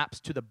that maps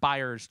to the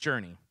buyer's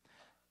journey.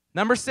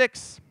 Number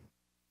 6,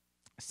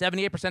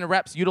 78% of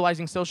reps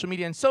utilizing social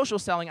media and social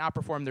selling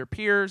outperform their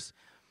peers.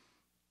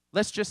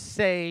 Let's just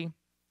say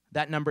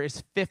that number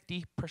is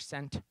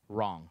 50%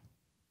 wrong.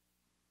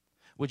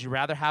 Would you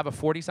rather have a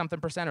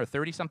 40-something% or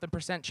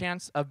 30-something%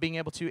 chance of being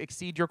able to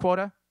exceed your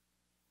quota?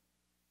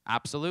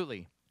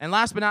 Absolutely. And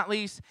last but not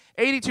least,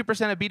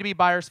 82% of B2B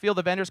buyers feel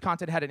the vendor's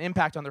content had an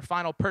impact on their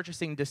final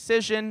purchasing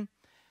decision.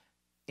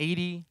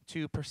 82%.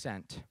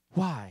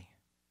 Why?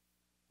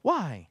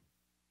 Why?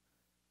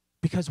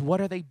 Because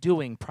what are they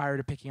doing prior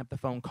to picking up the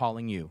phone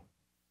calling you?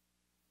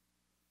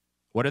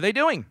 What are they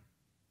doing?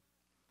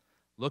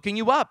 Looking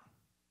you up.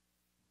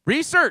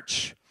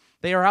 Research.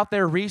 They are out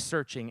there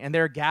researching, and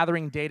they're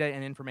gathering data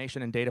and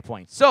information and data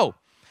points. So,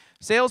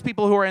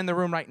 salespeople who are in the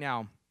room right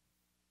now,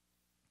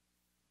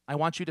 I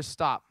want you to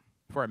stop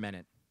for a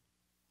minute.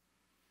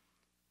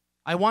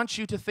 I want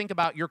you to think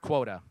about your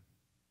quota.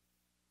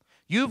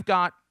 You've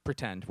got,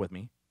 pretend with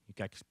me. You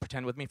guys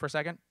pretend with me for a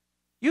second.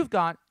 you've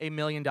got a $1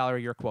 million a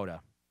year quota.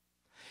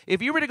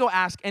 If you were to go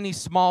ask any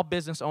small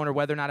business owner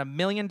whether or not $1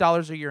 million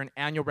a year in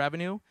annual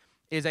revenue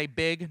is a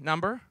big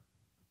number,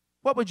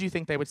 what would you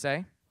think they would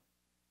say?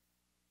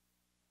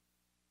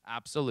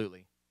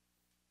 Absolutely.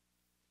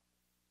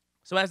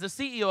 So as the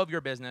CEO of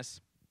your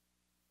business,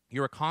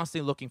 you are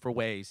constantly looking for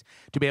ways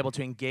to be able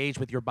to engage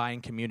with your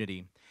buying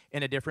community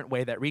in a different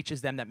way that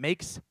reaches them, that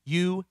makes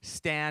you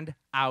stand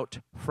out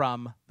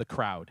from the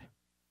crowd.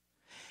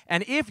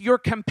 And if your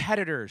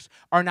competitors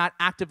are not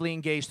actively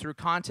engaged through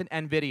content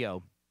and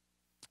video,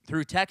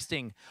 through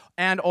texting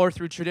and or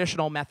through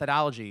traditional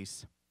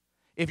methodologies,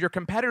 if your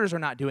competitors are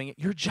not doing it,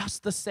 you're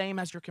just the same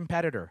as your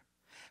competitor.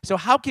 So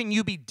how can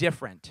you be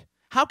different?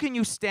 How can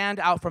you stand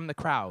out from the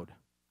crowd?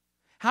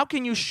 How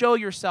can you show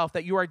yourself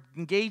that you are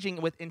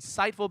engaging with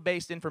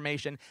insightful-based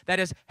information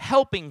that is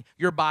helping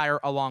your buyer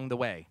along the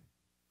way?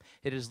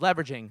 It is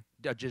leveraging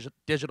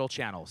digital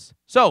channels.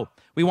 So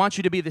we want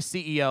you to be the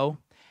CEO,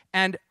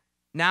 and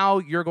now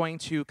you're going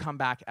to come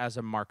back as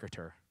a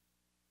marketer.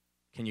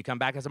 Can you come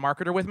back as a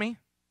marketer with me?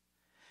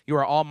 You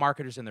are all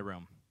marketers in the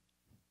room.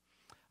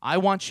 I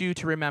want you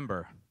to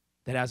remember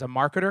that as a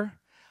marketer,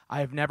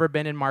 I have never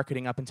been in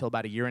marketing up until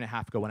about 1.5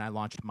 years ago when I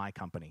launched my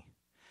company.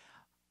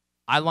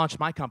 I launched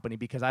my company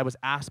because I was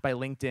asked by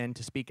LinkedIn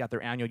to speak at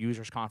their annual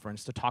users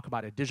conference to talk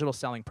about a digital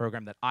selling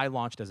program that I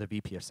launched as a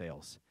VP of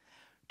sales.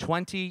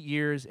 20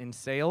 years in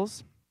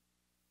sales,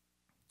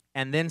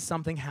 and then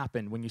something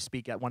happened when you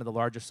speak at one of the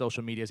largest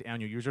social media's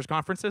annual users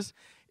conferences.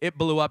 It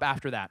blew up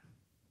after that.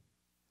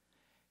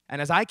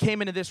 And as I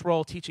came into this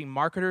role teaching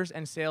marketers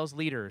and sales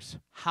leaders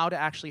how to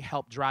actually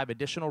help drive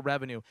additional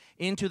revenue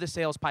into the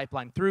sales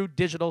pipeline through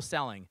digital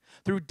selling,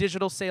 through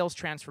digital sales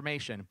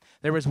transformation,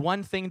 there was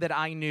one thing that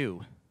I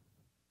knew,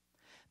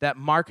 that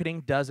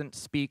marketing doesn't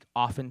speak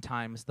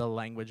oftentimes the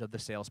language of the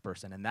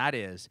salesperson, and that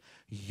is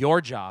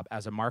your job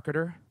as a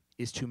marketer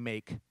is to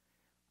make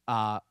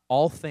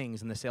all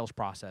things in the sales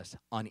process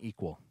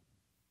unequal,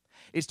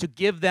 is to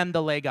give them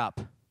the leg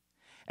up.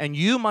 And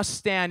you must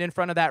stand in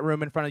front of that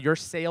room, in front of your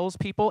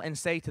salespeople, and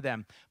say to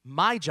them,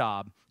 my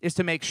job is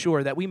to make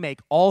sure that we make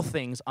all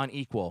things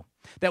unequal,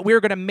 that we're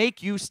going to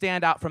make you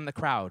stand out from the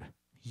crowd.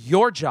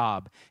 Your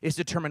job is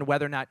to determine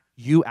whether or not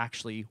you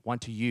actually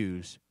want to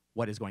use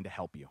what is going to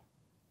help you.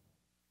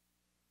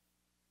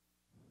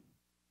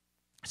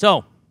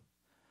 So,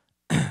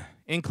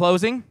 in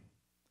closing,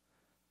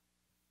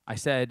 I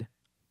said,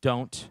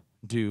 don't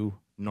do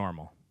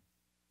normal.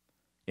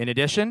 In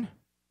addition,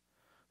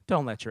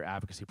 don't let your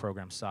advocacy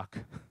program suck.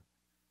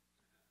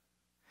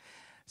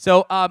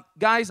 So,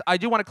 guys, I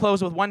do want to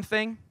close with one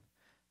thing.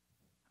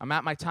 I'm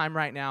at my time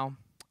right now.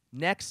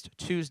 Next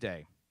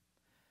Tuesday,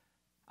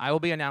 I will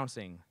be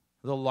announcing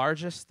the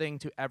largest thing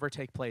to ever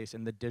take place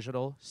in the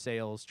digital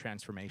sales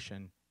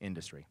transformation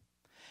industry.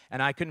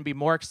 And I couldn't be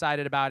more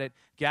excited about it.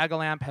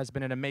 GaggleAmp has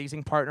been an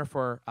amazing partner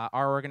for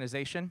our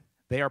organization.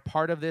 They are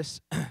part of this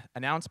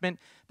announcement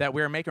that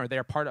we're making, or they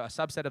are part of a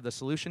subset of the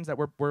solutions that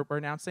we're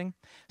announcing.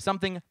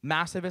 Something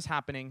massive is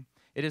happening.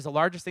 It is the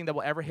largest thing that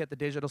will ever hit the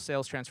digital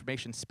sales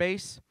transformation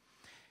space.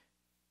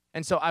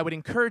 And so I would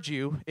encourage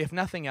you, if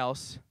nothing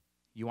else,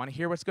 you want to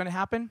hear what's going to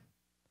happen?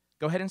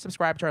 Go ahead and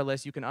subscribe to our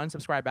list. You can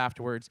unsubscribe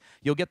afterwards.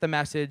 You'll get the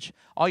message.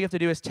 All you have to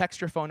do is text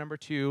your phone number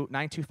to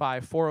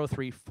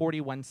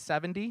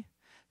 925-403-4170.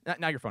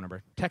 Not your phone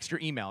number. Text your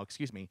email,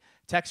 excuse me.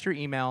 Text your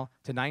email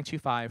to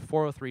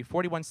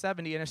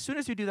 925-403-4170, and as soon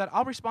as you do that,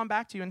 I'll respond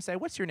back to you and say,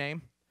 what's your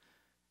name?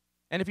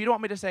 And if you don't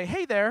want me to say,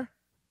 hey there,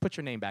 put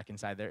your name back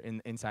inside there,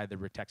 inside the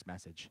text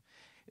message.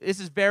 This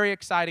is very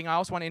exciting. I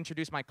also want to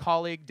introduce my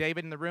colleague,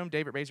 David, in the room.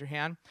 David, raise your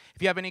hand.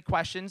 If you have any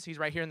questions, he's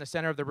right here in the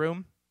center of the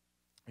room.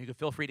 You can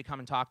feel free to come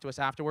and talk to us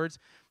afterwards.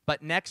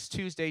 But next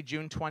Tuesday,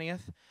 June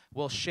 20th,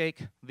 we'll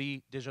shake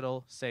the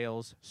digital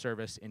sales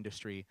service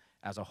industry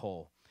as a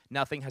whole.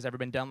 Nothing has ever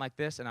been done like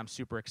this, and I'm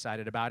super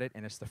excited about it,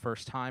 and it's the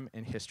first time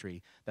in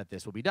history that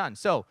this will be done.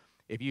 So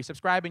if you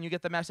subscribe and you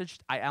get the message,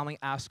 I only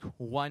ask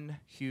one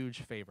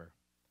huge favor.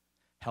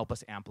 Help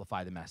us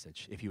amplify the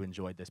message if you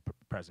enjoyed this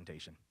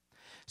presentation.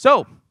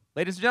 So,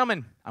 ladies and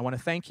gentlemen, I want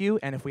to thank you,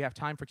 and if we have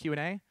time for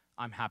Q&A,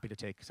 I'm happy to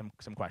take some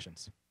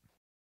questions.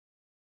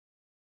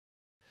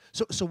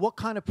 So what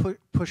kind of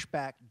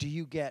pushback do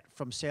you get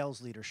from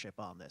sales leadership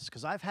on this?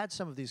 Because I've had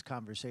some of these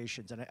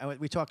conversations, and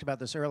we talked about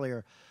this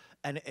earlier,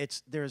 and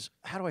there's,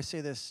 how do I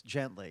say this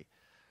gently?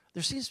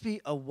 There seems to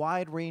be a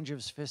wide range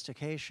of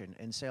sophistication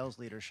in sales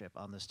leadership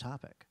on this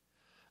topic.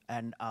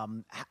 And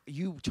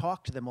you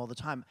talk to them all the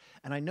time.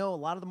 And I know a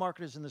lot of the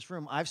marketers in this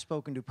room I've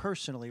spoken to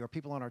personally, or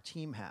people on our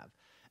team have.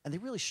 And they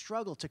really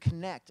struggle to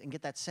connect and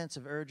get that sense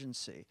of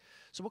urgency.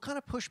 So what kind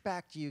of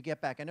pushback do you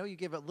get back? I know you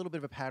give a little bit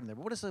of a pattern there,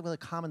 but what are some of the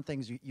common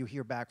things you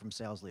hear back from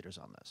sales leaders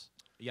on this?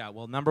 Yeah,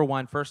 well, number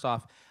one, first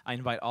off, I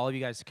invite all of you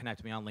guys to connect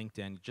with me on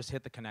LinkedIn. Just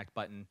hit the connect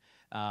button.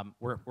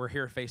 We're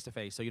here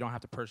face-to-face, so you don't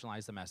have to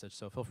personalize the message.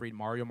 So feel free,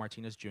 Mario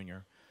Martinez Jr.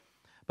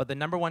 But the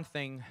number one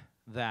thing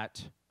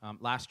that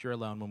last year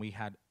alone, when we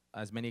had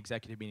as many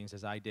executive meetings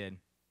as I did,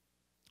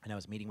 and I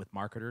was meeting with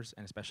marketers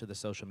and especially the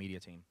social media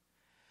team,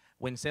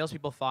 when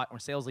salespeople thought, or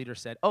sales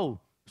leaders said, oh,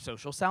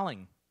 social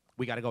selling,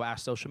 we got to go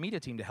ask social media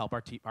team to help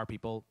our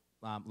people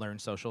learn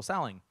social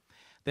selling.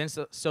 Then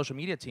social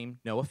media team,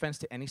 no offense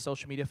to any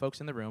social media folks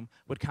in the room,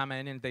 would come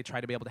in and they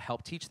try to be able to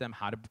help teach them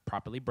how to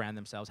properly brand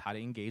themselves, how to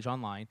engage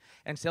online.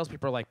 And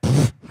salespeople are like,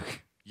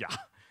 yeah,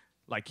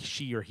 like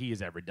she or he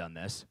has ever done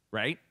this,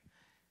 right?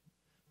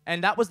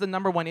 And that was the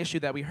 #1 issue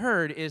that we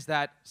heard, is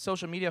that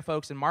social media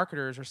folks and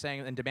marketers are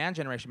saying, and demand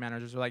generation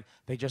managers are like,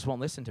 they just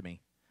won't listen to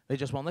me. They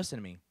just won't listen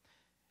to me.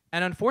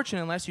 And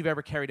unfortunately, unless you've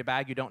ever carried a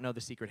bag, you don't know the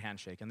secret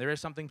handshake. And there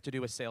is something to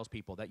do with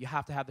salespeople, that you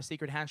have to have the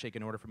secret handshake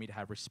in order for me to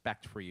have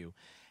respect for you.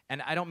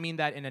 And I don't mean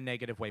that in a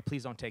negative way.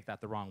 Please don't take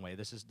that the wrong way.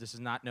 This is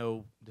not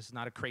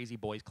a crazy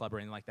boys club or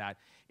anything like that.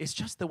 It's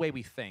just the way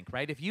we think,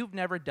 right? If you've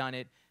never done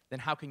it, then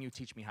how can you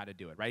teach me how to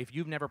do it, right? If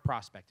you've never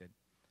prospected.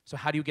 So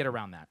how do you get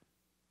around that?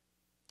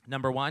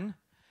 #1,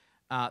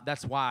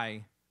 that's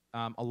why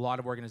a lot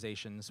of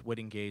organizations would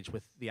engage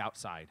with the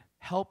outside.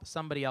 Help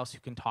somebody else who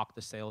can talk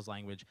the sales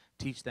language,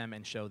 teach them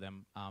and show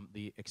them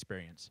the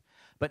experience.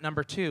 But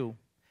 #2,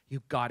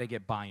 you've got to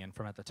get buy-in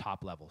from at the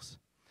top levels.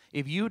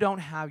 If you don't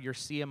have your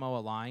CMO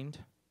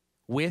aligned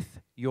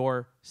with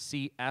your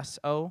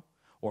CSO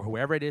or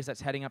whoever it is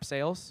that's heading up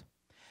sales,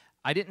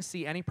 I didn't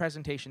see any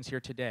presentations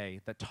here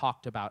today that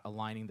talked about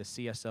aligning the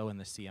CSO and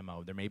the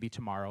CMO. There may be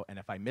tomorrow, and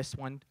if I missed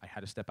one, I had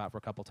to step out for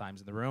a couple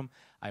times in the room,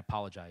 I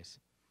apologize.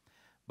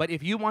 But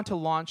if you want to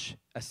launch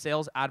a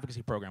sales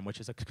advocacy program, which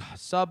is a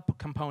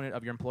sub-component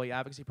of your employee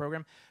advocacy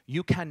program,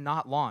 you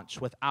cannot launch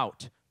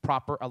without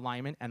proper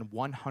alignment and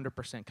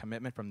 100%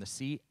 commitment from the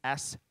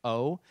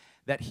CSO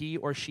that he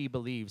or she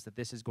believes that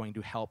this is going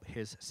to help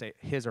his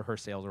or her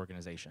sales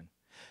organization.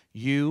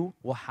 You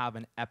will have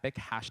an epic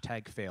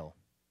 #fail.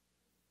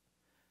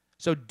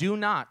 So do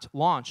not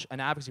launch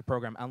an advocacy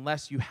program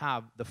unless you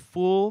have the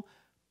full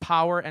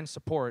power and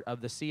support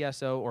of the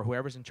CSO or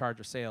whoever's in charge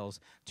of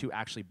sales to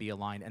actually be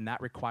aligned, and that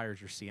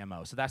requires your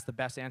CMO. So that's the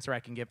best answer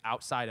I can give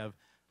outside of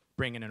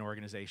bringing an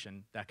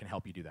organization that can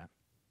help you do that.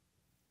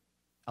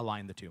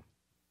 Align the two.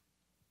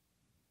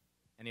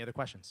 Any other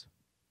questions?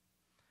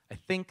 I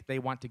think they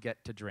want to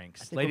get to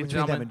drinks. Ladies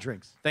and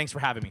gentlemen, thanks for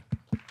having me.